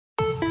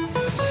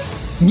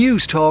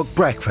News Talk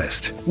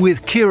Breakfast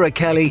with Ciara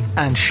Kelly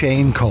and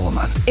Shane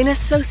Coleman. In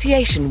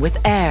association with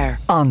AIR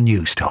On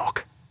News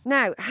Talk.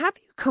 Now, have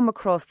you come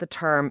across the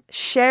term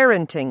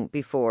sharenting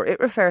before? It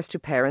refers to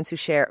parents who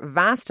share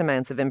vast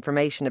amounts of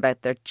information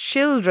about their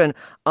children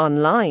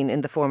online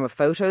in the form of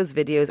photos,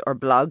 videos or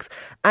blogs,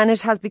 and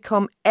it has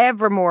become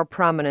ever more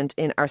prominent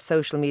in our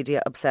social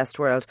media obsessed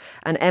world.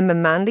 And Emma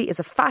Manley is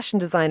a fashion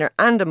designer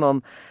and a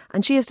mum,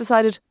 and she has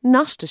decided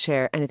not to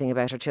share anything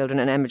about her children.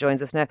 And Emma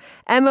joins us now.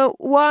 Emma,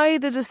 why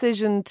the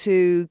decision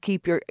to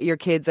keep your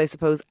kids, I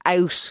suppose,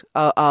 out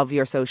of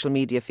your social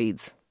media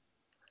feeds?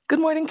 Good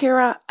morning,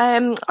 Ciara.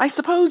 I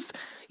suppose,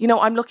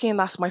 I'm looking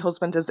at my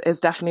husband is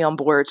definitely on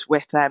board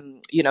with,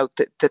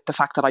 the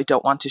fact that I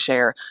don't want to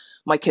share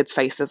my kids'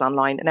 faces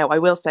online. Now, I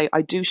will say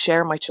I do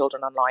share my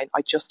children online.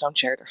 I just don't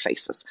share their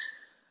faces.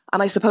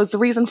 And I suppose the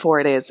reason for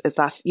it is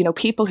that,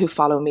 people who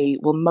follow me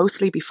will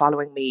mostly be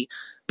following me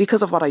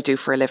because of what I do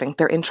for a living.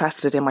 They're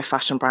interested in my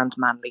fashion brand,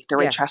 Manley.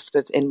 They're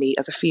interested in me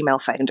as a female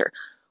founder.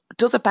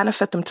 Does it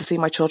benefit them to see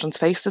my children's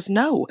faces?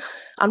 No.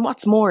 And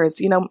what's more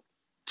is,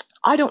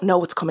 I don't know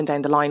what's coming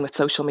down the line with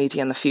social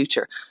media in the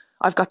future.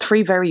 I've got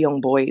 3 very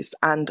young boys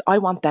and I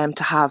want them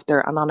to have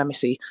their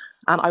anonymity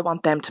and I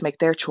want them to make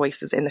their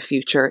choices in the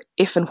future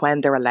if and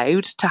when they're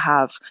allowed to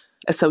have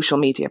a social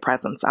media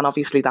presence. And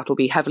obviously that will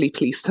be heavily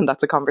policed and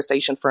that's a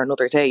conversation for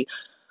another day.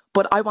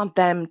 But I want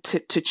them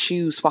to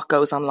choose what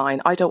goes online.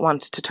 I don't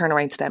want to turn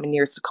around to them in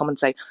years to come and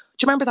say, do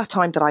you remember that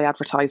time that I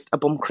advertised a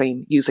bum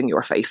cream using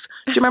your face?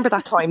 Do you remember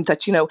that time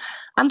that,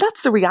 and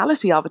that's the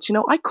reality of it.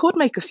 I could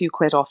make a few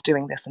quid off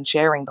doing this and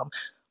sharing them,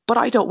 but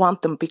I don't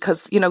want them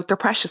because, they're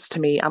precious to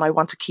me and I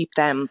want to keep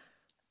them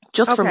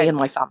just for me and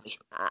my family.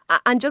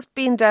 And just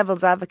being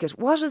devil's advocate,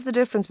 what is the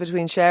difference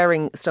between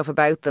sharing stuff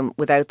about them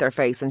without their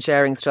face and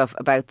sharing stuff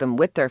about them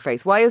with their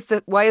face? Why is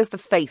the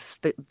face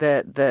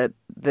the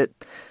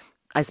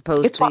I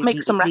suppose it's what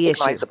makes them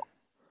recognisable.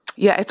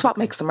 Yeah, it's what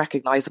makes them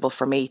recognisable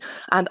for me.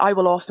 And I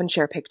will often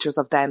share pictures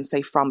of them,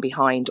 say, from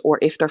behind, or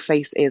if their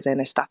face is in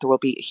it, that there will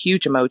be a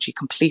huge emoji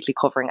completely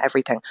covering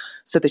everything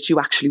so that you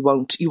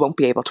won't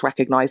be able to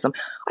recognise them.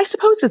 I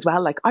suppose as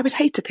well, I would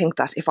hate to think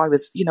that if I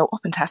was,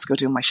 up in Tesco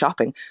doing my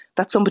shopping,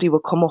 that somebody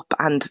would come up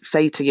and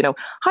say to,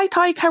 hi,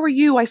 Tyke, how are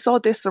you? I saw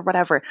this or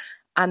whatever.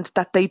 And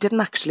that they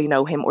didn't actually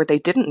know him or they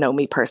didn't know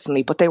me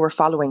personally, but they were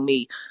following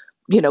me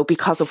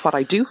because of what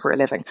I do for a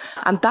living.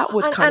 And that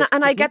would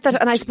And I get that.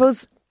 And I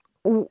suppose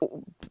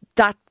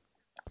that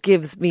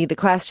gives me the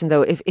question,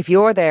 though, if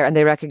you're there and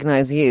they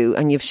recognise you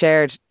and you've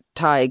shared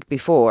Tig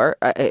before,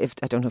 I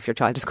don't know if your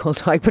child is called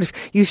Tig, but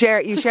if you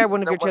share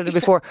one of your children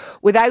before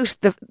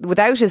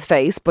without his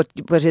face, but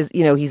his,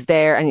 he's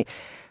there and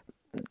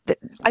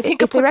I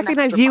think if they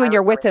recognise you and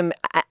you're with him,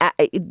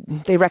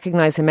 they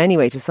recognise him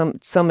anyway to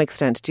some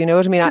extent. Do you know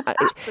what I mean?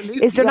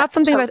 Absolutely. Is there not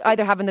something about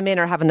either having them in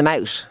or having them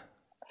out?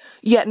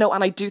 Yeah, no,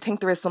 and I do think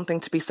there is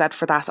something to be said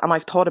for that, and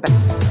I've thought about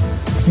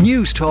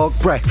News Talk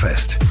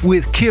Breakfast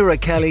with Ciara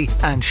Kelly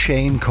and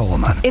Shane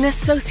Coleman. in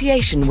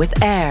association with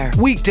AIR.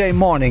 Weekday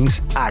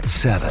mornings at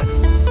 7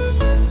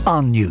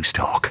 on News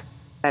Talk.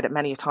 it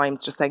many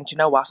times, just saying, do you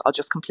know what, I'll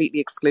just completely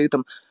exclude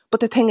them. But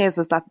the thing is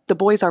that the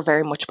boys are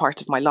very much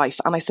part of my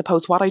life, and I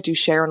suppose what I do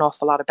share an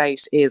awful lot about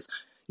is,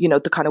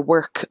 the kind of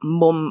work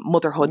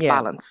motherhood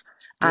balance.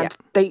 And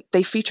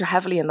they feature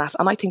heavily in that.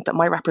 And I think that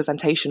my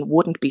representation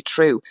wouldn't be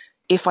true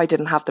if I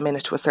didn't have them in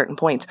it to a certain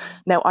point.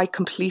 Now, I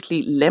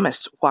completely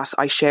limit what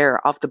I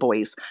share of the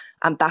boys.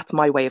 And that's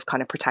my way of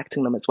kind of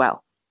protecting them as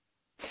well.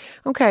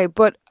 Okay,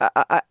 but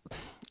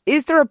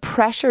is there a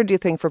pressure, do you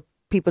think, for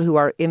people who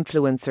are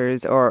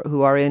influencers or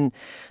who are in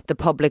the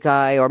public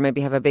eye or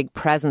maybe have a big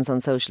presence on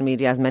social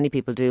media, as many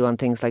people do on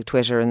things like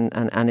Twitter and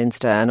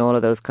Insta and all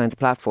of those kinds of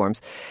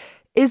platforms?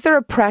 Is there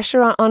a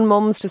pressure on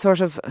mums to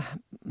sort of,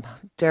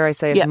 dare I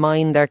say,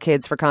 mine their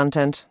kids for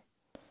content?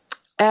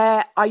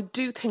 I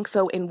do think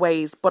so in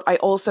ways, but I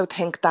also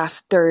think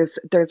that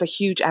there's a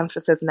huge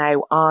emphasis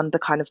now on the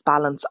kind of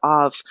balance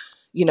of,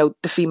 the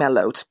female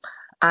load.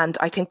 And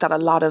I think that a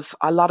lot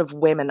of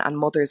women and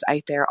mothers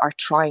out there are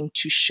trying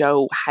to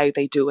show how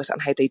they do it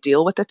and how they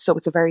deal with it. So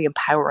it's a very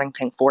empowering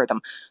thing for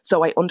them.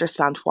 So I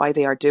understand why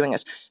they are doing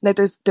it. Now,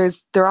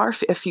 there are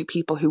a few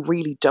people who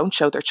really don't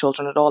show their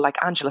children at all. Like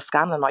Angela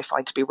Scanlon, I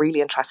find to be really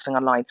interesting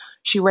online.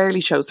 She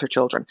rarely shows her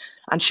children.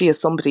 And she is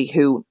somebody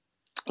who,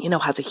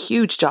 has a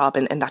huge job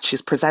in that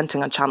she's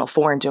presenting on Channel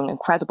 4 and doing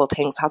incredible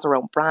things, has her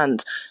own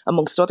brand,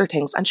 amongst other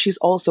things. And she's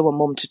also a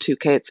mum to 2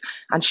 kids,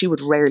 and she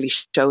would rarely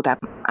show them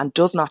and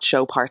does not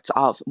show parts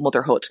of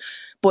motherhood.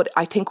 But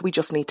I think we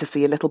just need to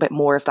see a little bit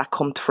more of that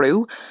come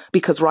through,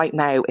 because right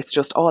now it's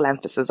just all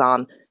emphasis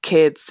on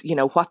kids,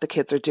 what the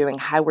kids are doing,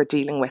 how we're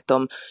dealing with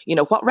them,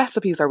 what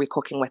recipes are we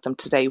cooking with them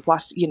today,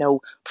 what,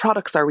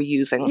 products are we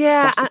using.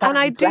 Yeah, and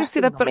I do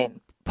see that, but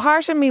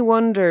part of me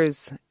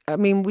wonders, I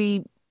mean,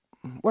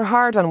 we're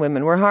hard on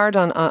women. We're hard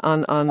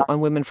on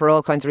women for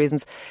all kinds of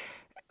reasons.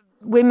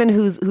 Women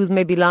whose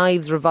maybe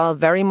lives revolve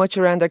very much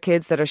around their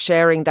kids, that are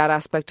sharing that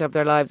aspect of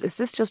their lives. Is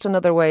this just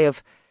another way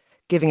of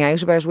giving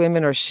out about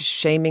women or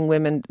shaming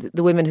women?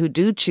 The women who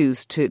do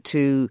choose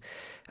to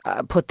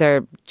put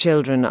their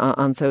children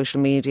on social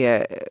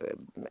media.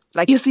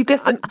 Like, you see,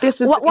 this is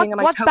the thing,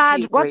 and I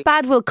totally agree. What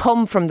bad will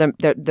come from them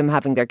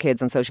having their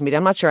kids on social media?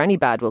 I'm not sure any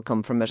bad will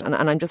come from it, and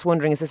I'm just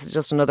wondering, is this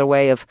just another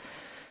way of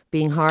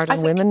being hard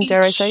on women?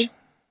 Dare I say?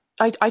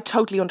 I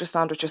totally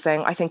understand what you're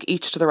saying. I think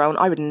each to their own.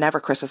 I would never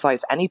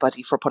criticise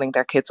anybody for putting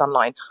their kids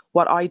online.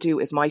 What I do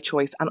is my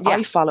choice, and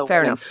I follow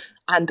fair women. Enough.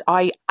 And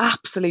I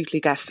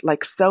absolutely get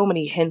like so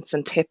many hints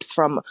and tips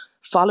from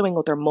following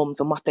other mums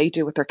and what they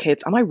do with their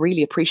kids. And I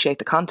really appreciate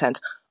the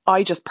content.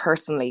 I just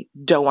personally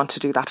don't want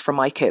to do that for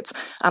my kids.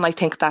 And I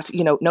think that,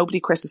 nobody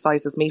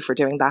criticises me for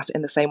doing that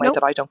in the same way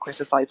that I don't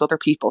criticise other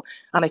people.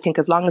 And I think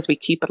as long as we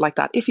keep it like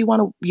that, if you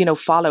want to,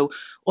 follow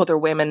other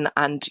women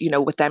and,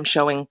 with them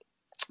showing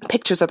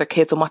pictures of their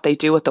kids and what they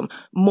do with them,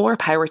 more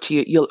power to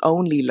you. You'll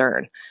only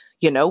learn,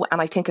 and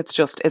I think it's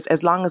just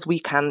as long as we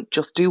can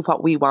just do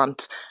what we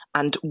want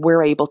and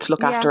we're able to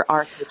look after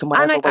our kids in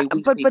whatever way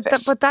we see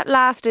fit. But that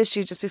last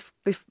issue, just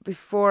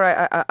before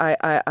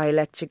I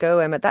let you go,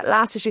 Emma, that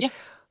last issue,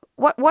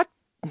 what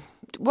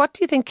do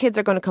you think kids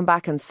are going to come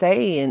back and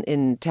say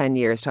in 10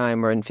 years'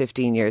 time or in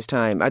 15 years'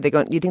 time?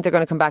 You think they're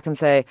going to come back and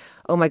say,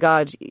 oh my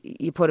God,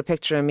 you put a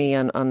picture of me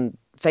on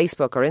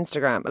Facebook or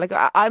Instagram? Like,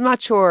 I'm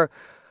not sure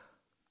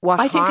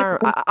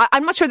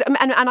I'm not sure,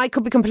 and I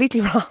could be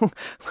completely wrong.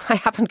 I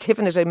haven't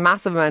given it a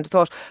massive amount of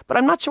thought, but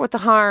I'm not sure what the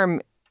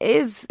harm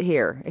is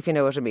here, if you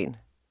know what I mean.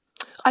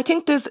 I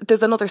think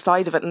there's another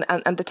side of it,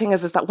 and the thing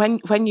is that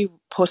when you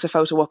put a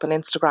photo up on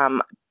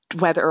Instagram,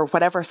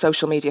 whatever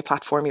social media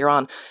platform you're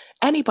on,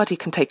 anybody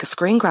can take a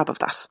screen grab of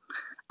that.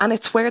 And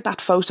it's where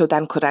that photo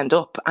then could end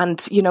up. And,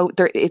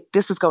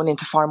 this is going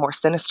into far more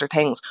sinister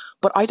things.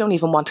 But I don't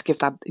even want to give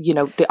that,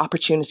 the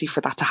opportunity for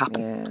that to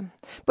happen.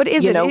 Yeah. But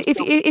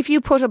if you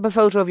put up a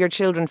photo of your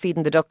children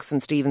feeding the ducks in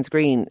Stephen's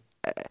Green,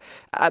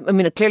 I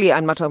mean, clearly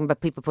I'm not talking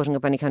about people putting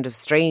up any kind of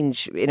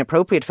strange,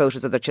 inappropriate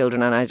photos of their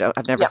children, and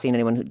I've never seen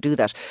anyone who do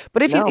that.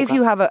 But if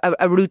you have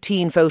a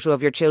routine photo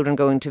of your children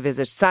going to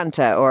visit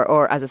Santa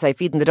or, as I say,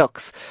 feeding the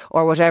ducks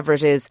or whatever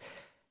it is,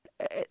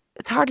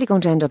 it's hardly going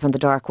to end up on the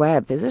dark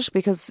web, is it?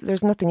 Because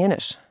there's nothing in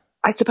it.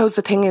 I suppose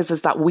the thing is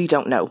that we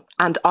don't know.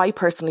 And I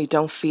personally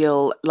don't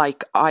feel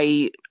like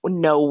I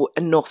know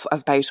enough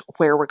about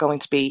where we're going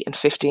to be in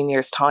 15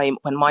 years' time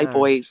when my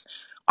boys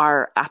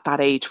are at that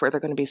age where they're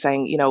going to be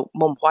saying,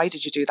 Mum, why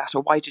did you do that?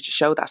 Or why did you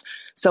show that?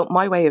 So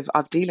my way of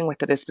dealing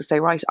with it is to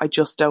say, right, I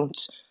just don't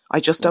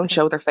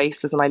show their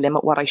faces, and I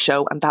limit what I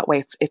show. And that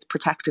way it's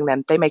protecting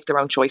them. They make their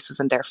own choices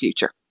in their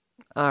future.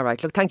 All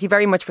right. Look, thank you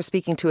very much for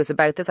speaking to us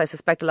about this. I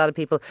suspect a lot of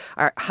people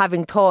are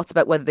having thoughts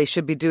about whether they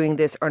should be doing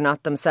this or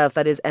not themselves.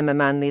 That is Emma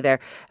Manley there,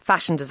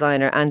 fashion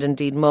designer and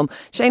indeed mum.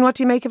 Shane, what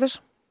do you make of it?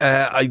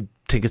 I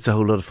think it's a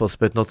whole lot of fuss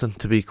about nothing,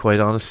 to be quite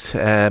honest.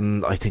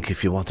 I think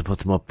if you want to put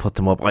them up, put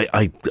them up.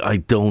 I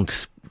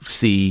don't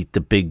see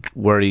the big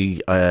worry.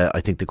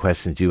 I think the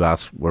questions you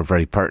asked were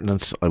very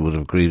pertinent. I would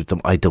have agreed with them.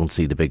 I don't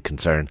see the big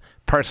concern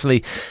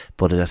personally,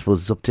 but I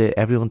suppose it's up to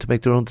everyone to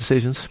make their own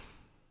decisions.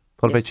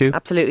 What about you?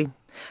 Absolutely.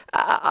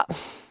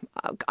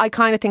 I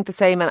kind of think the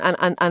same,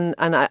 and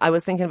I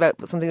was thinking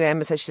about something that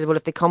Emma said. She said, well,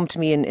 if they come to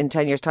me in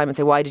 10 years' time and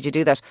say, why did you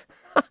do that?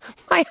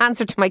 My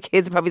answer to my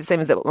kids is probably the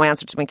same as my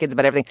answer to my kids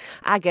about everything.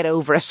 I get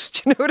over it.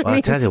 Do you know what I mean?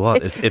 I'll tell you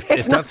what, if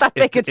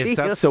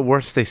that's the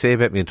worst they say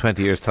about me in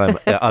 20 years' time,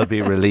 I'll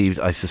be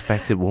relieved. I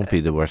suspect it won't be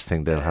the worst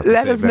thing they'll have to say.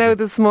 Let us know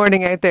this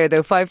morning out there,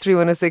 though.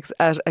 53106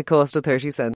 at a cost of 30 cents.